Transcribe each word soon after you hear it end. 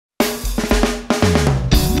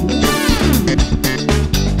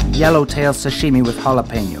yellowtail sashimi with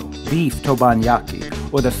jalapeno, beef teppanyaki,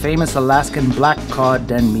 or the famous Alaskan black cod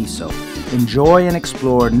den miso. Enjoy and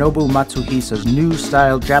explore Nobu Matsuhisa's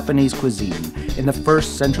new-style Japanese cuisine in the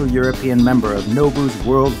first Central European member of Nobu's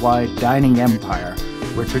worldwide dining empire,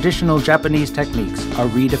 where traditional Japanese techniques are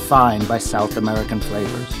redefined by South American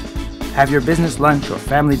flavors. Have your business lunch or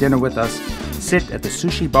family dinner with us, sit at the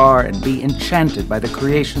sushi bar and be enchanted by the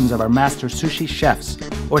creations of our master sushi chefs,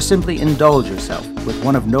 or simply indulge yourself with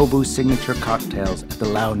one of Nobu's signature cocktails at the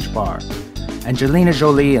Lounge Bar. Angelina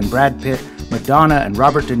Jolie and Brad Pitt, Madonna and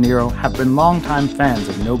Robert De Niro have been longtime fans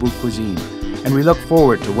of Nobu cuisine, and we look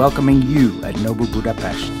forward to welcoming you at Nobu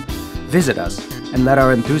Budapest. Visit us and let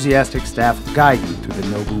our enthusiastic staff guide you through the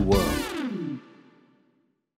Nobu world.